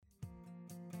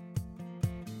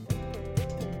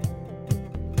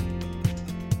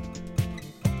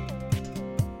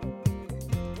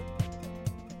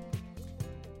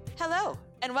Hello,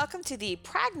 and welcome to the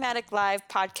Pragmatic Live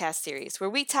podcast series,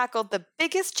 where we tackle the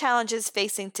biggest challenges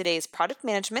facing today's product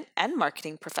management and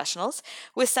marketing professionals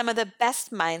with some of the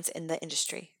best minds in the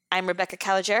industry. I'm Rebecca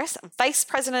Calageris, Vice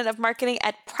President of Marketing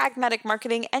at Pragmatic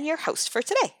Marketing, and your host for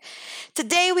today.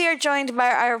 Today, we are joined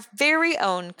by our very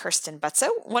own Kirsten Butzo,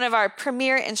 one of our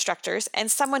premier instructors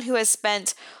and someone who has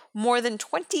spent more than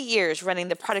 20 years running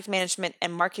the product management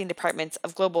and marketing departments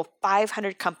of global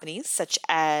 500 companies such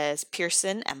as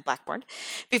Pearson and Blackboard,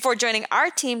 before joining our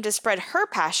team to spread her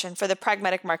passion for the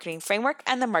pragmatic marketing framework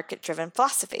and the market-driven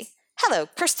philosophy. Hello,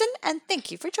 Kirsten, and thank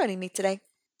you for joining me today.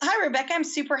 Hi, Rebecca. I'm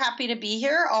super happy to be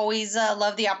here. Always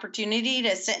love the opportunity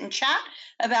to sit and chat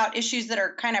about issues that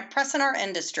are kind of pressing our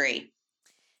industry.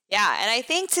 Yeah, and I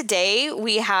think today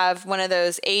we have one of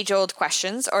those age-old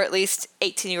questions, or at least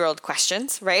 18-year-old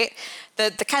questions, right?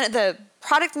 The kind of the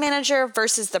product manager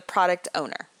versus the product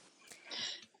owner.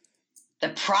 The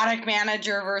product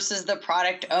manager versus the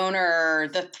product owner,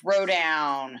 the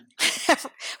throwdown.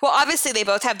 Well, obviously they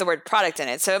both have the word product in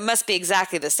it, so it must be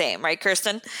exactly the same, right,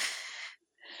 Kirsten?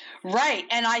 Right.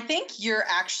 And I think you're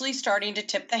actually starting to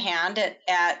tip the hand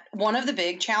at one of the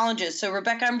big challenges. So,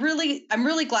 Rebecca, I'm really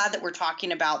glad that we're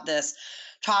talking about this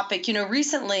topic. You know,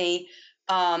 recently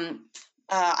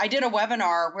I did a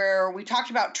webinar where we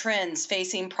talked about trends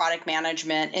facing product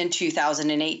management in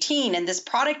 2018. And this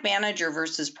product manager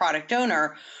versus product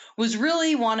owner was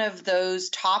really one of those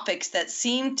topics that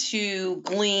seemed to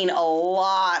glean a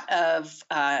lot of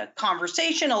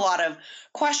conversation, a lot of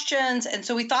questions. And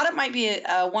so we thought it might be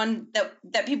one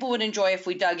that people would enjoy if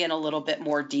we dug in a little bit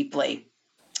more deeply.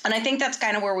 And I think that's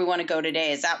kind of where we want to go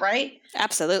today. Is that right?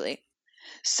 Absolutely.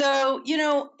 So, you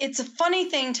know, it's a funny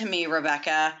thing to me,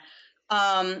 Rebecca.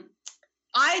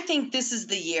 I think this is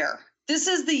the year. This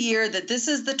is the year that this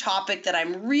is the topic that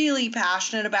I'm really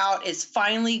passionate about is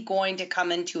finally going to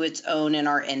come into its own in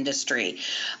our industry.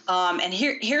 And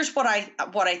here's what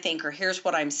I think, or here's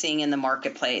what I'm seeing in the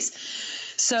marketplace.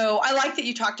 So I like that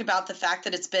you talked about the fact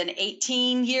that it's been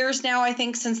 18 years now, I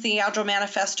think, since the Agile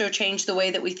Manifesto changed the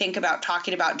way that we think about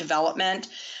talking about development.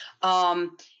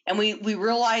 And we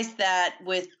realized that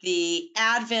with the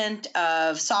advent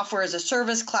of software as a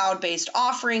service, cloud-based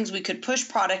offerings, we could push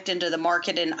product into the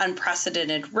market in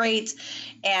unprecedented rates.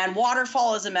 And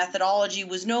waterfall as a methodology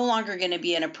was no longer going to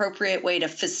be an appropriate way to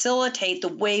facilitate the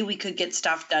way we could get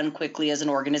stuff done quickly as an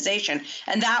organization.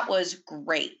 And that was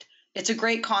great. It's a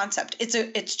great concept.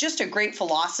 It's just a great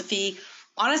philosophy,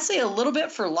 honestly, a little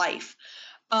bit for life.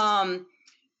 But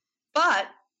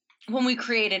when we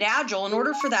created Agile, in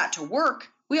order for that to work,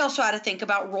 we also had to think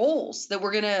about roles that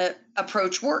we're going to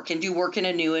approach work and do work in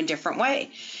a new and different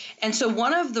way. And so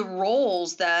one of the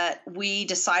roles that we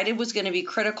decided was going to be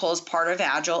critical as part of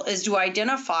Agile is to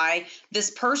identify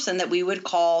this person that we would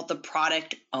call the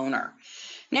product owner.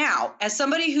 Now, as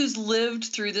somebody who's lived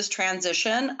through this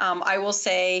transition, I will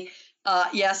say,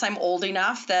 yes, I'm old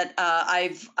enough that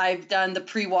I've done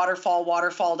the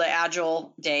waterfall to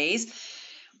Agile days.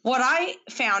 What I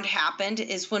found happened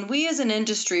is when we as an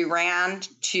industry ran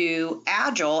to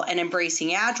Agile and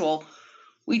embracing Agile,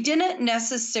 we didn't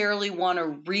necessarily want to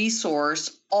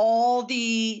resource all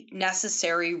the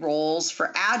necessary roles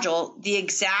for Agile the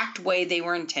exact way they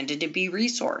were intended to be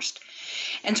resourced.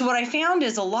 And so what I found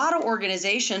is a lot of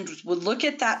organizations would look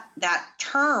at that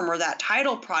term or that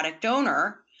title, product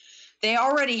owner. They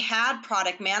already had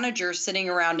product managers sitting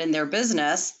around in their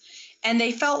business. And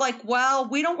they felt like, well,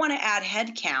 we don't want to add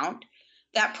headcount.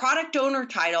 That product owner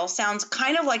title sounds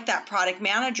kind of like that product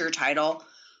manager title.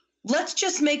 Let's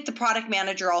just make the product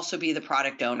manager also be the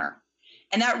product owner.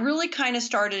 And that really kind of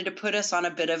started to put us on a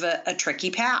bit of a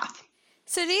tricky path.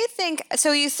 So do you think,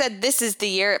 so you said this is the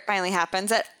year it finally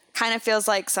happens. That kind of feels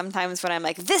like sometimes when I'm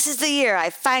like, this is the year I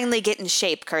finally get in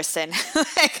shape, Kirsten.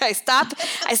 Like I stop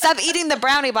eating the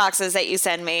brownie boxes that you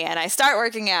send me and I start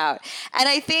working out. And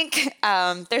I think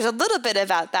there's a little bit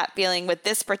about that feeling with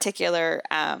this particular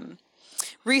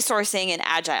resourcing and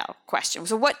agile question.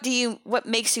 So what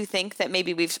makes you think that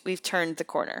maybe we've turned the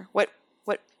corner? What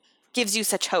gives you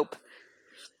such hope?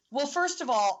 Well, first of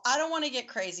all, I don't want to get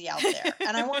crazy out there.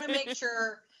 And I want to make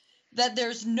sure that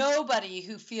there's nobody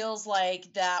who feels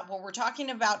like that what we're talking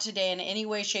about today in any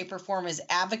way, shape, or form is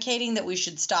advocating that we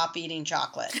should stop eating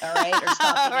chocolate, all right? Or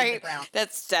stop eating the brown.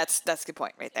 That's a good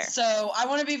point right there. So I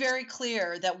want to be very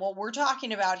clear that what we're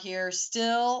talking about here,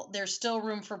 there's still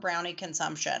room for brownie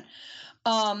consumption.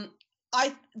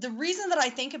 The reason that I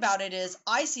think about it is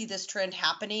I see this trend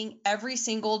happening every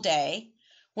single day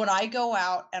when I go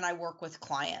out and I work with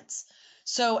clients.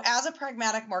 So as a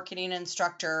pragmatic marketing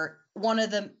instructor, one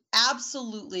of the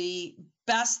absolutely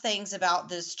best things about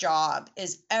this job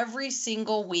is every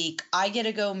single week I get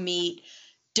to go meet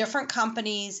different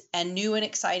companies and new and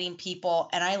exciting people,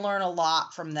 and I learn a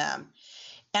lot from them.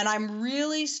 And I'm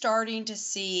really starting to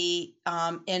see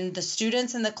in the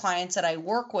students and the clients that I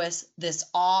work with this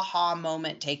aha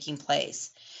moment taking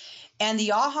place. And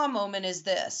the aha moment is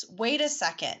this: wait a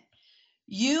second.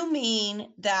 You mean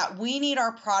that we need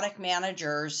our product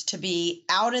managers to be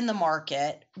out in the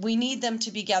market? We need them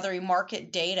to be gathering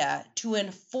market data to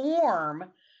inform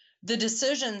the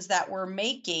decisions that we're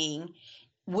making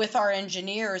with our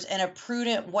engineers in a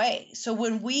prudent way. So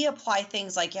when we apply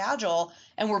things like Agile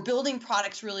and we're building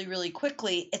products really, really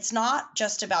quickly, it's not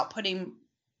just about putting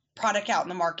product out in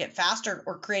the market faster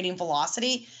or creating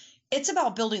velocity. It's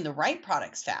about building the right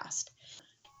products fast.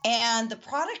 And the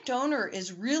product owner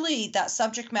is really that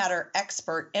subject matter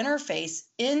expert interface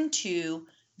into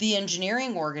the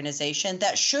engineering organization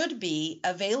that should be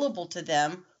available to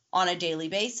them on a daily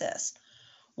basis.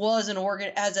 Well, as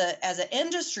an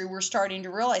industry, we're starting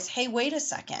to realize, hey, wait a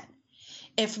second.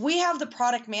 If we have the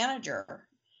product manager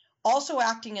also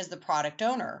acting as the product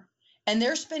owner, and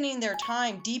they're spending their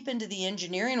time deep into the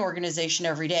engineering organization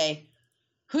every day,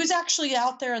 who's actually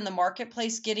out there in the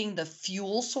marketplace getting the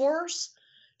fuel source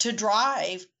to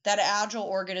drive that Agile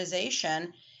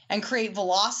organization and create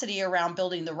velocity around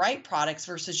building the right products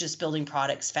versus just building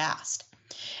products fast?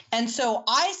 And so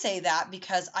I say that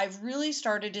because I've really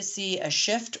started to see a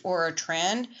shift or a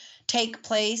trend take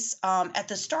place at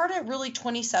the start of really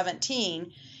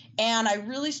 2017. And I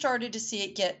really started to see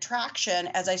it get traction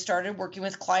as I started working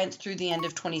with clients through the end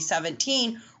of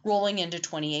 2017, rolling into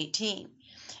 2018.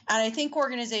 And I think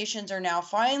organizations are now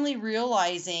finally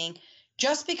realizing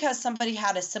just because somebody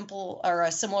had a simple or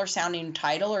a similar sounding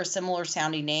title or a similar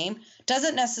sounding name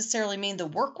doesn't necessarily mean the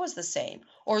work was the same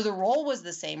or the role was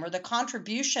the same or the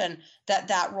contribution that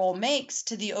that role makes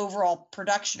to the overall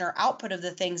production or output of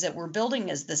the things that we're building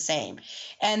is the same.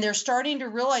 And they're starting to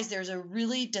realize there's a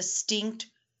really distinct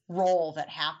role that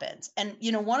happens. And,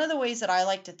 you know, one of the ways that I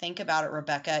like to think about it,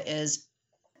 Rebecca, is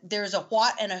there's a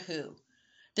what and a who.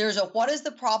 There's a what is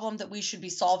the problem that we should be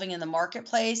solving in the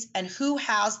marketplace and who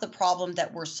has the problem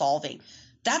that we're solving.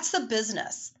 That's the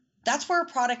business. That's where a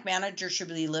product manager should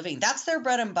be living. That's their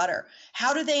bread and butter.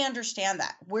 How do they understand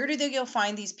that? Where do they go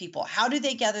find these people? How do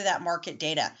they gather that market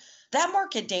data? That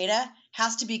market data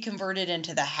has to be converted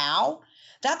into the how.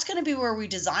 That's going to be where we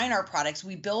design our products,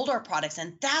 we build our products,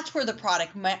 and that's where the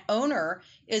product owner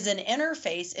is an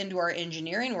interface into our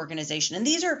engineering organization. And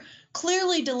these are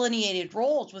clearly delineated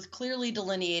roles with clearly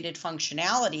delineated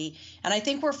functionality. And I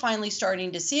think we're finally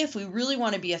starting to see if we really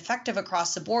want to be effective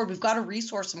across the board, we've got to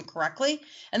resource them correctly.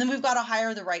 And then we've got to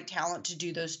hire the right talent to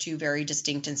do those two very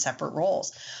distinct and separate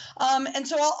roles. And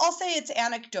so I'll say it's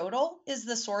anecdotal is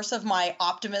the source of my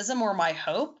optimism or my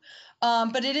hope.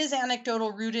 But it is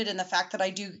anecdotal, rooted in the fact that I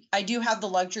do have the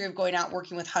luxury of going out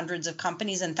working with hundreds of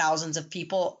companies and thousands of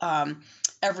people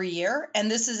every year. And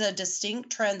this is a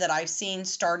distinct trend that I've seen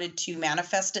started to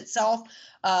manifest itself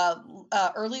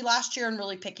early last year and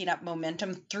really picking up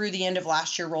momentum through the end of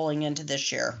last year, rolling into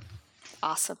this year.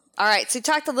 Awesome. All right. So you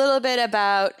talked a little bit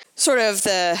about sort of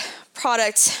the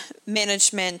product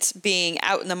management being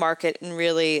out in the market and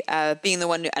really being the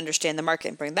one to understand the market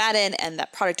and bring that in, and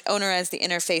that product owner as the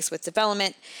interface with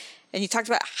development. And you talked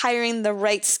about hiring the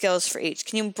right skills for each.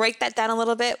 Can you break that down a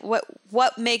little bit?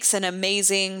 What makes an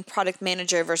amazing product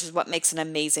manager versus what makes an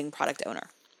amazing product owner?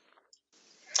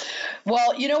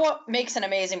 Well, you know what makes an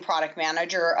amazing product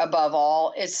manager above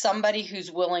all is somebody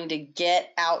who's willing to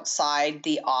get outside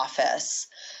the office,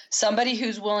 somebody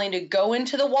who's willing to go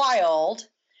into the wild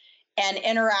and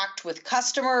interact with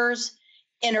customers,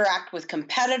 interact with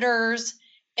competitors,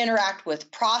 interact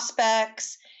with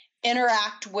prospects,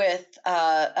 interact with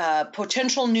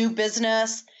potential new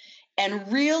business,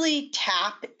 and really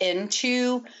tap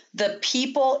into the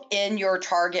people in your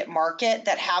target market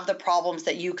that have the problems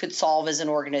that you could solve as an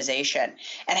organization,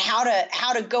 and how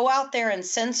to go out there and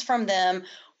sense from them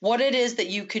what it is that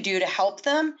you could do to help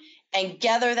them and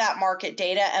gather that market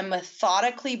data and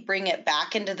methodically bring it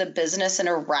back into the business in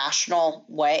a rational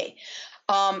way.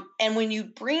 And when you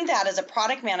bring that as a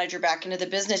product manager back into the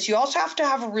business, you also have to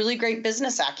have a really great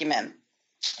business acumen.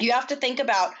 You have to think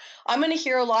about, I'm going to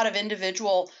hear a lot of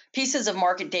individual pieces of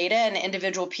market data and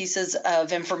individual pieces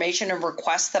of information and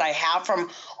requests that I have from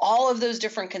all of those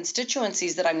different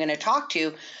constituencies that I'm going to talk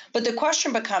to. But the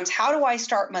question becomes, how do I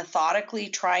start methodically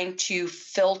trying to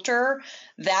filter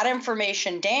that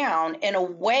information down in a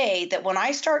way that when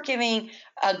I start giving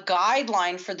a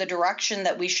guideline for the direction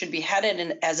that we should be headed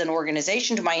in as an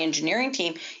organization to my engineering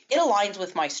team, it aligns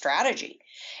with my strategy.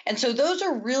 And so those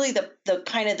are really the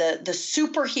kind of the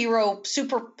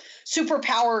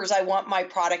superpowers I want my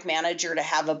product manager to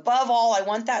have. Above all, I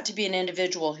want that to be an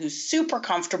individual who's super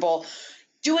comfortable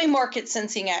doing market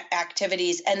sensing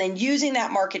activities and then using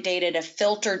that market data to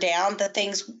filter down the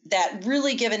things that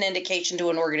really give an indication to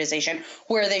an organization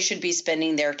where they should be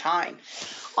spending their time.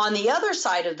 On the other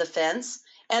side of the fence,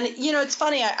 and, it's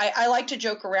funny, I like to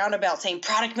joke around about saying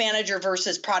product manager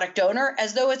versus product owner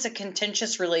as though it's a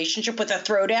contentious relationship with a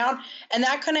throwdown, and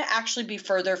that couldn't actually be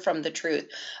further from the truth.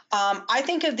 I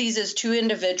think of these as two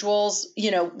individuals,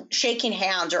 shaking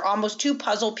hands or almost two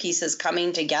puzzle pieces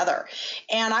coming together.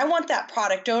 And I want that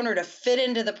product owner to fit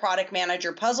into the product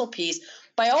manager puzzle piece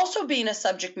by also being a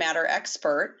subject matter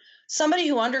expert, somebody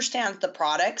who understands the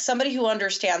product, somebody who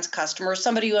understands customers,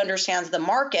 somebody who understands the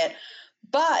market,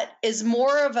 but is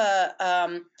more of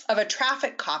a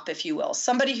traffic cop, if you will,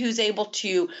 somebody who's able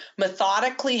to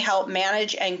methodically help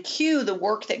manage and cue the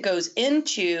work that goes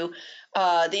into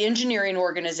the engineering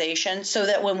organization so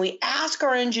that when we ask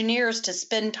our engineers to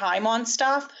spend time on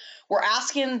stuff, we're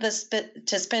asking to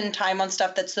spend time on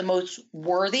stuff that's the most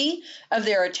worthy of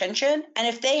their attention. And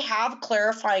if they have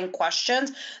clarifying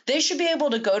questions, they should be able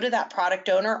to go to that product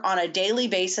owner on a daily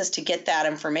basis to get that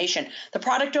information. The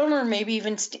product owner maybe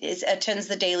even attends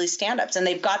the daily stand-ups, and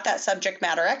they've got that subject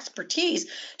matter expertise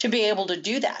to be able to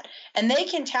do that. And they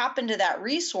can tap into that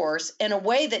resource in a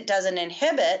way that doesn't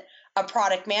inhibit a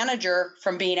product manager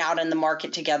from being out in the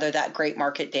market to gather that great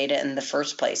market data in the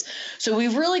first place. So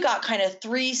we've really got kind of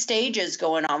three stages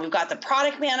going on. We've got the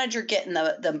product manager getting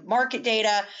the market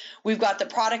data. We've got the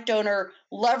product owner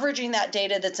leveraging that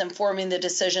data that's informing the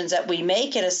decisions that we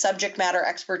make in a subject matter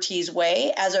expertise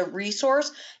way as a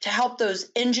resource to help those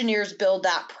engineers build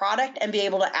that product and be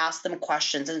able to ask them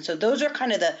questions. And so those are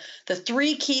kind of the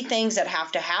three key things that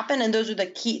have to happen. And those are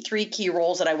the three key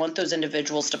roles that I want those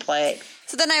individuals to play.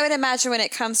 So then I would imagine when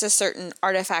it comes to certain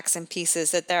artifacts and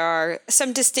pieces that there are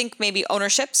some distinct maybe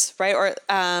ownerships, right? Or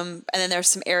and then there's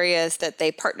some areas that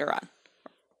they partner on.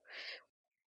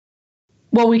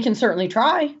 Well, we can certainly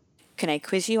try. Can I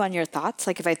quiz you on your thoughts?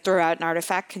 Like if I throw out an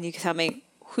artifact, can you tell me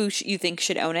who you think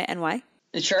should own it and why?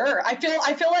 Sure. I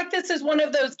feel like this is one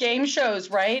of those game shows,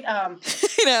 right?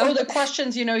 Or the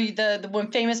questions, the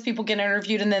when famous people get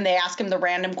interviewed and then they ask them the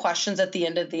random questions at the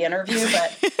end of the interview.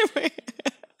 But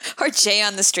or Jay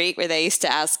on the Street, where they used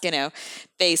to ask,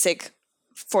 basic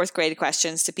fourth grade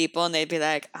questions to people, and they'd be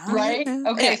like, right?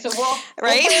 Okay, so we'll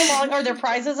play along. Are there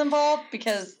prizes involved?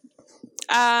 Because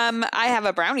I have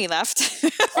a brownie left.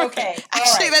 Okay.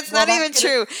 Actually, that's not even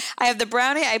true. I have the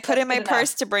brownie I put in my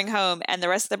purse to bring home, and the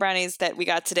rest of the brownies that we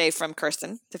got today from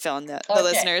Kirsten to fill in the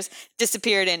listeners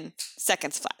disappeared in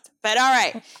seconds flat. But all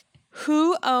right.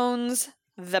 Who owns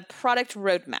the product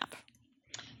roadmap?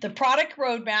 The product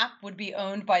roadmap would be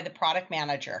owned by the product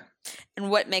manager. And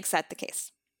what makes that the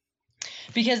case?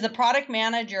 Because the product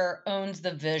manager owns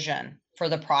the vision for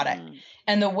the product.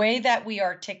 And the way that we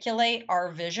articulate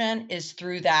our vision is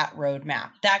through that roadmap.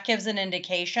 That gives an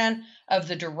indication of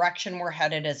the direction we're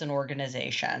headed as an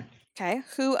organization. Okay.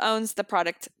 Who owns the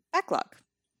product backlog?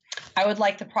 I would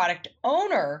like the product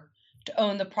owner to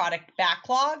own the product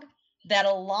backlog that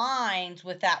aligns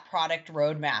with that product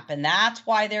roadmap. And that's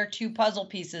why they're two puzzle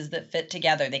pieces that fit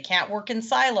together. They can't work in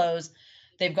silos.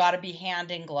 They've got to be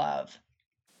hand in glove.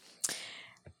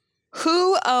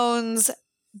 Who owns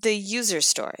the user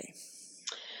story?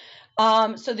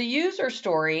 So the user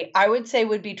story, I would say,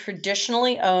 would be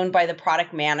traditionally owned by the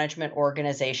product management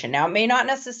organization. Now, it may not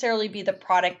necessarily be the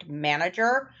product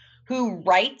manager who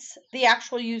writes the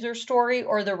actual user story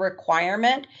or the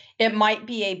requirement. It might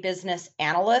be a business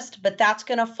analyst, but that's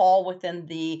going to fall within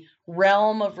the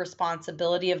realm of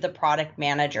responsibility of the product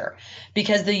manager.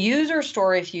 Because the user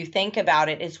story, if you think about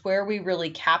it, is where we really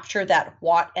capture that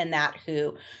what and that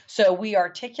who. So we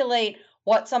articulate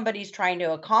what somebody's trying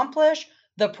to accomplish,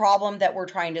 the problem that we're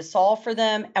trying to solve for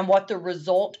them, and what the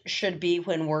result should be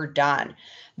when we're done.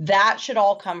 That should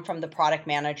all come from the product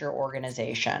manager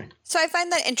organization. So I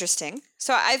find that interesting.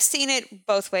 So I've seen it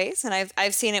both ways, and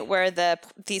I've seen it where the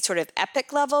sort of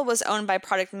epic level was owned by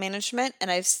product management,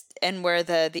 and where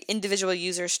the individual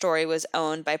user story was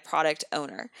owned by product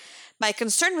owner. My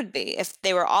concern would be if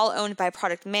they were all owned by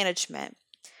product management,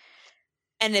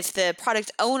 And if the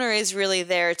product owner is really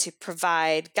there to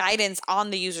provide guidance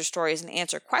on the user stories and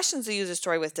answer questions of the user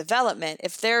story with development,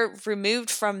 if they're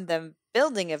removed from the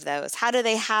building of those, how do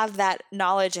they have that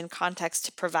knowledge and context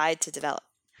to provide to develop?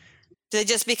 Do they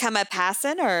just become a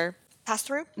pass-in or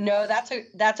pass-through? No,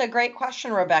 that's a great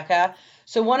question, Rebecca.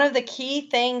 So one of the key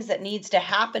things that needs to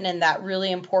happen in that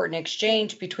really important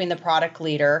exchange between the product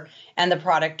leader and the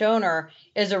product owner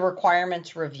is a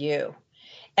requirements review.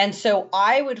 And so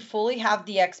I would fully have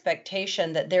the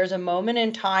expectation that there's a moment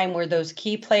in time where those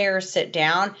key players sit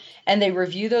down and they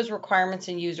review those requirements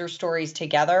and user stories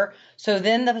together. So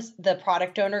then the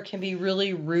product owner can be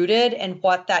really rooted in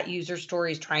what that user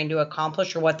story is trying to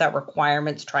accomplish or what that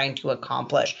requirement's trying to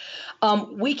accomplish.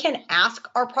 We can ask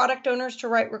our product owners to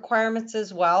write requirements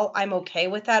as well. I'm okay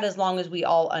with that as long as we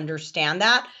all understand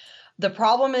that. The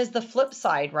problem is the flip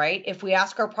side, right? If we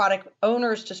ask our product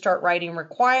owners to start writing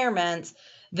requirements,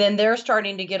 then they're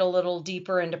starting to get a little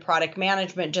deeper into product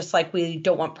management, just like we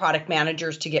don't want product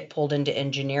managers to get pulled into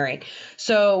engineering.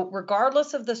 So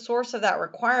regardless of the source of that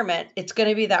requirement, it's going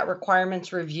to be that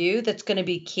requirements review that's going to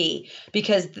be key,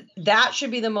 because that should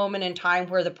be the moment in time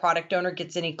where the product owner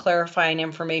gets any clarifying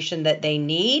information that they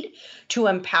need to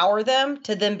empower them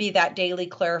to then be that daily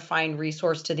clarifying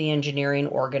resource to the engineering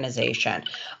organization.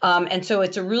 And so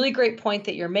it's a really great point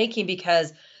that you're making,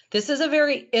 because this is a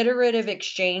very iterative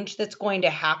exchange that's going to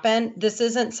happen. This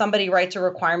isn't somebody writes a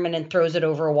requirement and throws it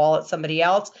over a wall at somebody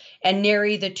else, and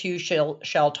nary the two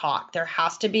shall talk. There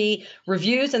has to be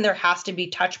reviews and there has to be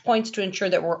touch points to ensure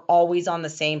that we're always on the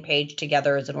same page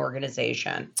together as an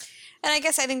organization. And I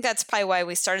think that's probably why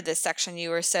we started this section.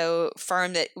 You were so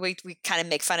firm that we kind of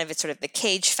make fun of it, sort of the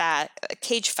cage fight,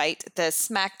 the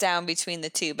smackdown between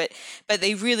the two. But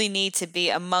they really need to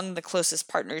be among the closest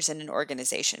partners in an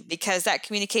organization, because that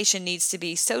communication needs to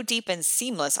be so deep and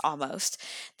seamless almost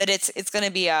that it's going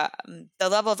to be the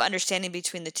level of understanding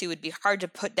between the two would be hard to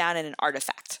put down in an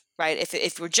artifact. Right?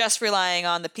 If we're just relying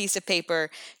on the piece of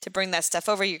paper to bring that stuff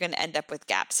over, you're going to end up with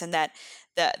gaps. And that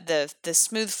the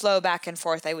smooth flow back and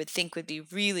forth, I would think, would be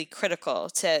really critical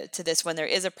to this when there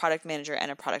is a product manager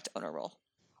and a product owner role.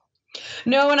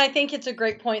 No, and I think it's a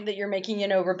great point that you're making.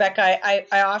 Rebecca,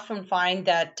 I often find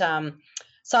that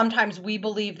sometimes we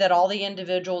believe that all the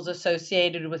individuals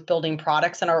associated with building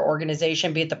products in our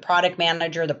organization, be it the product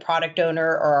manager, the product owner,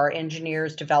 or our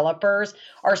engineers, developers,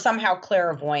 are somehow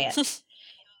clairvoyant.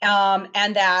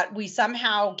 And that we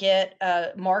somehow get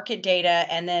market data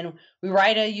and then we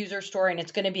write a user story and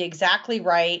it's going to be exactly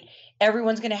right.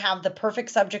 Everyone's going to have the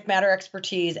perfect subject matter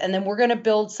expertise, and then we're going to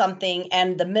build something,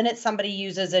 and the minute somebody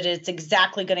uses it, it's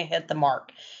exactly going to hit the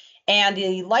mark. And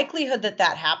the likelihood that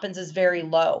that happens is very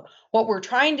low. What we're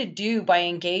trying to do by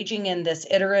engaging in this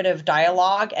iterative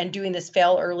dialogue and doing this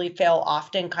fail early, fail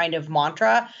often kind of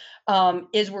mantra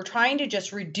is we're trying to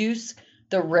just reduce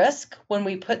the risk when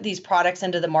we put these products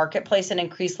into the marketplace and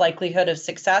increase likelihood of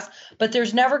success, but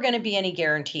there's never going to be any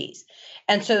guarantees.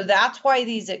 And so that's why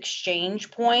these exchange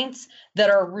points that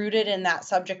are rooted in that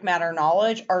subject matter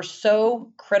knowledge are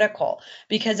so critical,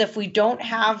 because if we don't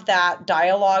have that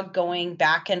dialogue going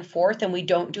back and forth and we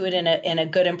don't do it in a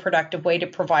good and productive way to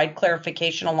provide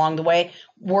clarification along the way,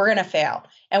 we're going to fail,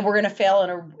 and we're going to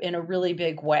fail in a really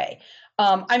big way.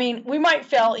 We might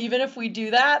fail even if we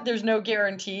do that. There's no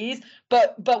guarantees,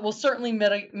 but we'll certainly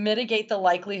mitigate the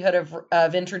likelihood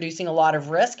of introducing a lot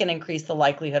of risk and increase the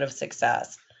likelihood of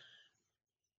success.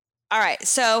 All right,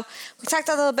 so we talked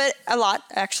a lot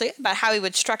actually, about how we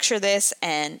would structure this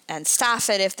and staff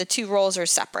it if the two roles are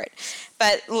separate.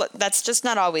 But look, that's just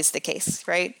not always the case,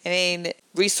 right?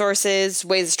 Resources,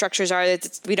 ways the structures are,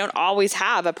 we don't always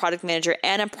have a product manager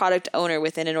and a product owner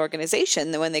within an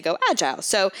organization when they go agile.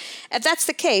 So if that's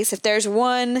the case, if there's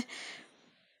one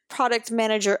product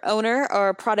manager owner or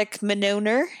a product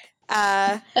manowner,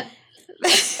 I'm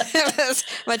going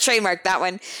to trademark that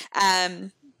one.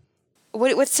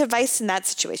 What's advice in that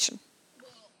situation?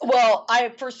 Well,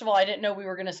 first of all, I didn't know we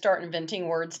were going to start inventing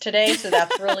words today, so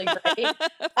that's really great.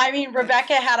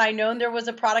 Rebecca, had I known there was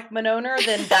a product owner,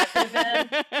 then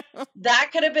that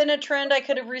could have been a trend I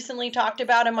could have recently talked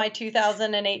about in my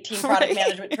 2018 product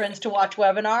management trends to watch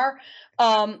webinar.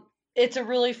 It's a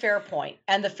really fair point,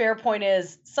 and the fair point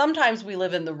is sometimes we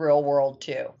live in the real world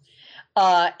too,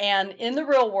 and in the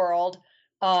real world,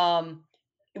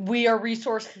 we are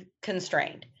resource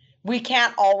constrained. We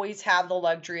can't always have the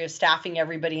luxury of staffing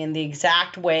everybody in the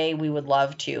exact way we would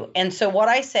love to. And so what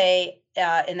I say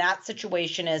in that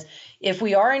situation is, if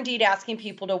we are indeed asking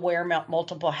people to wear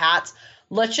multiple hats,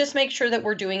 Let's just make sure that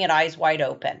we're doing it eyes wide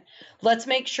open. Let's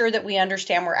make sure that we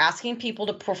understand we're asking people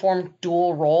to perform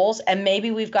dual roles, and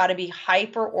maybe we've got to be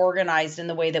hyper organized in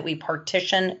the way that we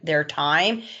partition their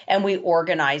time and we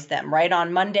organize them, right?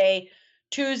 On Monday,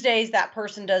 Tuesdays, that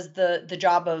person does the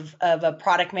job of a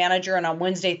product manager, and on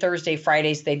Wednesday, Thursday,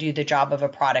 Fridays, they do the job of a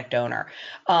product owner.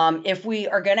 If we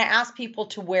are going to ask people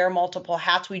to wear multiple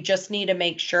hats, we just need to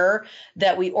make sure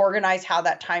that we organize how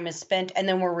that time is spent, and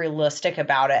then we're realistic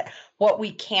about it. What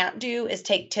we can't do is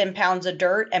take 10 pounds of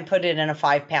dirt and put it in a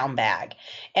 5-pound bag.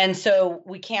 And so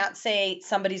we can't say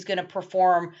somebody's going to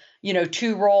perform,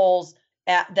 2 roles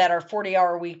that are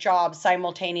 40-hour-a-week jobs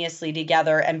simultaneously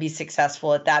together and be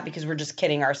successful at that, because we're just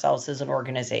kidding ourselves as an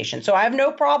organization. So I have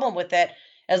no problem with it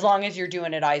as long as you're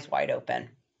doing it eyes wide open.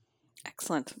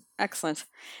 Excellent.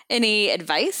 Any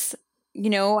advice?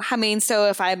 So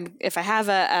if I have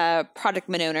a product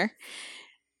owner,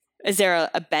 is there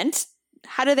a bent?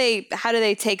 How do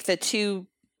they take the two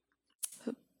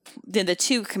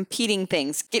competing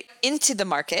things, get into the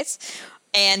market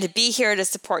and be here to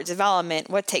support development?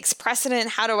 What takes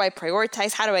precedent? How do I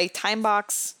prioritize? How do I time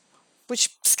box? Which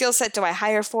skill set do I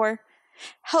hire for?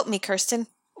 Help me, Kirsten.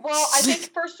 Well, I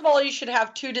think first of all, you should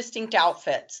have 2 distinct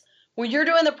outfits. When you're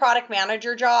doing the product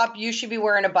manager job, you should be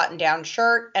wearing a button-down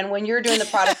shirt. And when you're doing the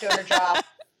product owner job,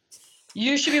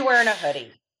 you should be wearing a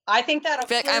hoodie. I think that'll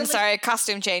Vic, I'm sorry,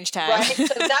 costume change time. Right?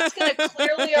 So that's going to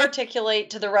clearly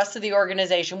articulate to the rest of the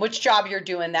organization which job you're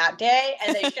doing that day,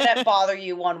 and they shouldn't bother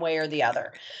you one way or the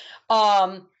other.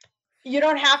 You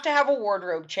don't have to have a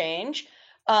wardrobe change,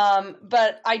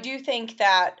 but I do think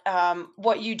that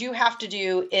what you do have to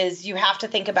do is you have to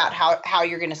think about how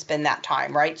you're going to spend that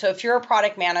time, right? So if you're a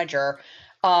product manager,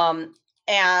 and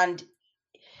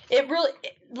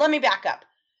let me back up.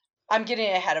 I'm getting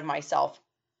ahead of myself.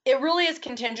 It really is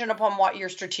contingent upon what your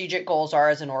strategic goals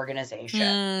are as an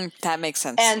organization. That makes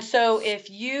sense. And so if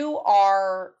you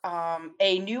are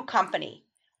a new company,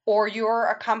 or you're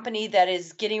a company that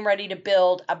is getting ready to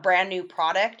build a brand new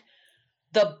product,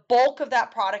 the bulk of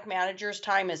that product manager's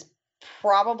time is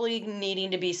probably needing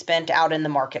to be spent out in the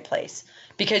marketplace,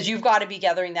 because you've got to be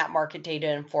gathering that market data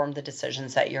to inform the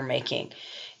decisions that you're making.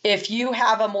 If you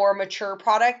have a more mature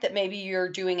product that maybe you're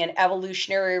doing an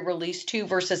evolutionary release to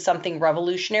versus something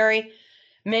revolutionary,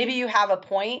 maybe you have a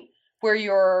point where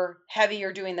you're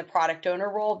heavier doing the product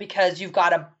owner role because you've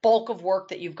got a bulk of work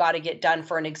that you've got to get done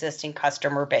for an existing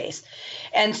customer base.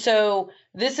 And so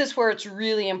this is where it's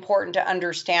really important to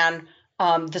understand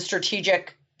the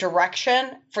strategic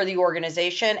direction for the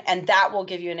organization, and that will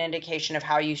give you an indication of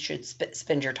how you should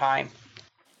spend your time.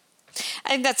 I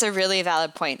think that's a really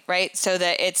valid point, right? So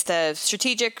that it's the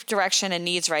strategic direction and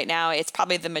needs right now. It's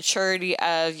probably the maturity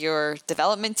of your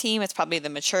development team. It's probably the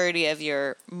maturity of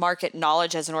your market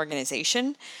knowledge as an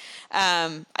organization.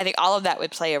 I think all of that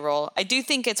would play a role. I do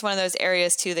think it's one of those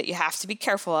areas too that you have to be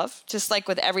careful of, just like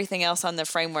with everything else on the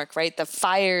framework, right? The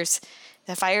fires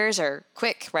are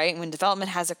quick, right? When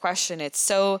development has a question, it's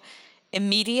so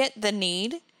immediate, the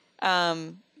need,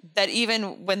 that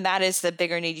even when that is the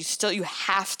bigger need, you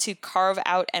have to carve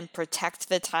out and protect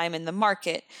the time in the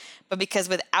market. But because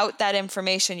without that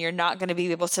information, you're not going to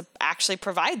be able to actually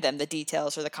provide them the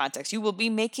details or the context. You will be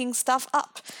making stuff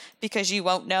up because you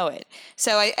won't know it.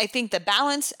 So I think the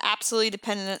balance absolutely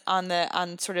dependent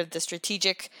on sort of the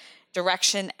strategic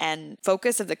direction and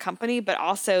focus of the company, but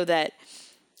also that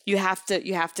you have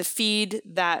to feed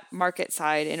that market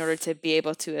side in order to be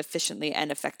able to efficiently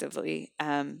and effectively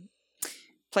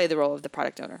play the role of the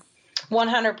product owner.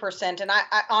 100%. And I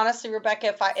honestly,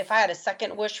 Rebecca, if I had a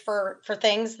second wish for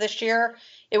things this year,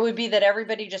 it would be that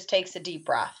everybody just takes a deep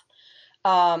breath.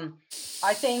 I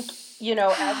think,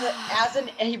 as an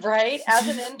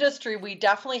industry, we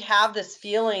definitely have this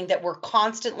feeling that we're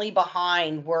constantly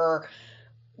behind.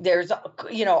 There's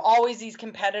always these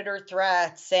competitor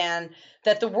threats, and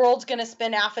that the world's going to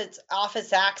spin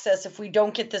office access if we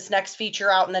don't get this next feature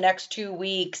out in the next 2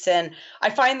 weeks. And I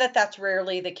find that that's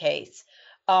rarely the case.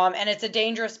 And it's a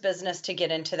dangerous business to get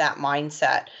into that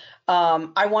mindset.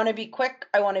 I want to be quick.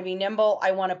 I want to be nimble.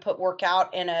 I want to put work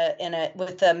out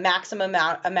with the maximum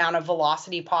amount of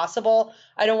velocity possible.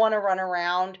 I don't want to run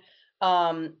around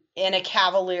in a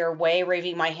cavalier way,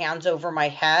 waving my hands over my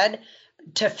head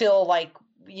to feel like,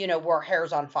 we're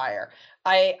hairs on fire.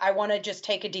 I want to just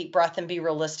take a deep breath and be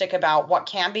realistic about what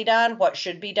can be done, what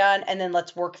should be done, and then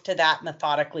let's work to that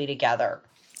methodically together.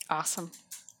 Awesome.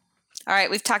 All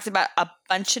right, we've talked about a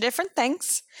bunch of different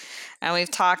things, and we've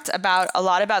talked a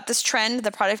lot about this trend,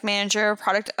 the product manager,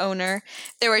 product owner.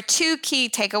 There were 2 key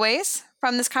takeaways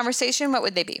from this conversation. What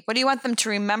would they be? What do you want them to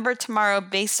remember tomorrow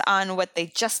based on what they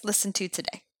just listened to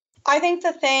today? I think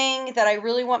the thing that I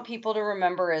really want people to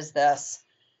remember is this.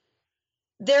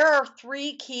 There are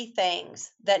 3 key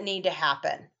things that need to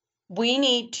happen. We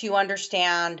need to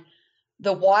understand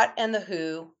the what and the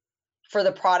who for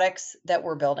the products that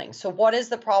we're building. So, what is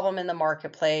the problem in the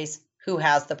marketplace? Who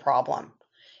has the problem?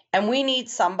 And we need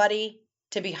somebody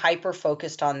to be hyper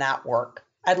focused on that work.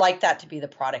 I'd like that to be the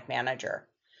product manager.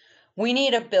 We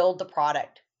need to build the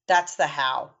product. That's the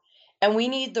how. And we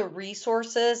need the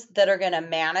resources that are going to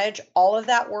manage all of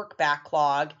that work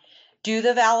backlog, do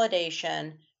the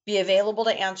validation, be available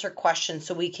to answer questions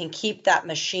so we can keep that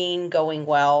machine going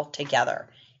well together.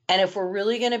 And if we're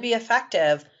really going to be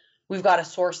effective, we've got to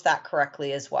source that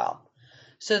correctly as well.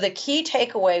 So the key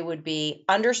takeaway would be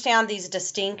understand these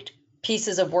distinct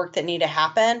pieces of work that need to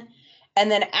happen,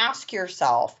 and then ask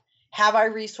yourself, have I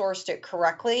resourced it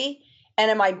correctly? And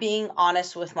am I being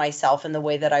honest with myself in the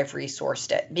way that I've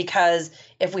resourced it? Because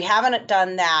if we haven't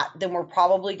done that, then we're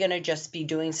probably going to just be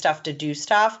doing stuff to do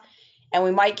stuff. And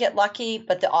we might get lucky,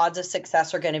 but the odds of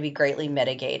success are going to be greatly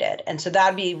mitigated. And so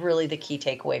that'd be really the key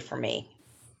takeaway for me.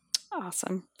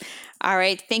 Awesome. All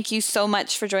right. Thank you so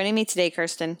much for joining me today,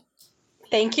 Kirsten.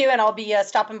 Thank you. And I'll be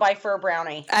stopping by for a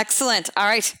brownie. Excellent. All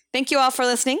right. Thank you all for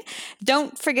listening.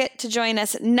 Don't forget to join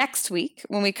us next week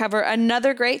when we cover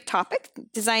another great topic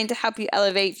designed to help you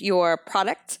elevate your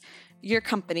product, your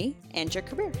company, and your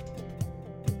career.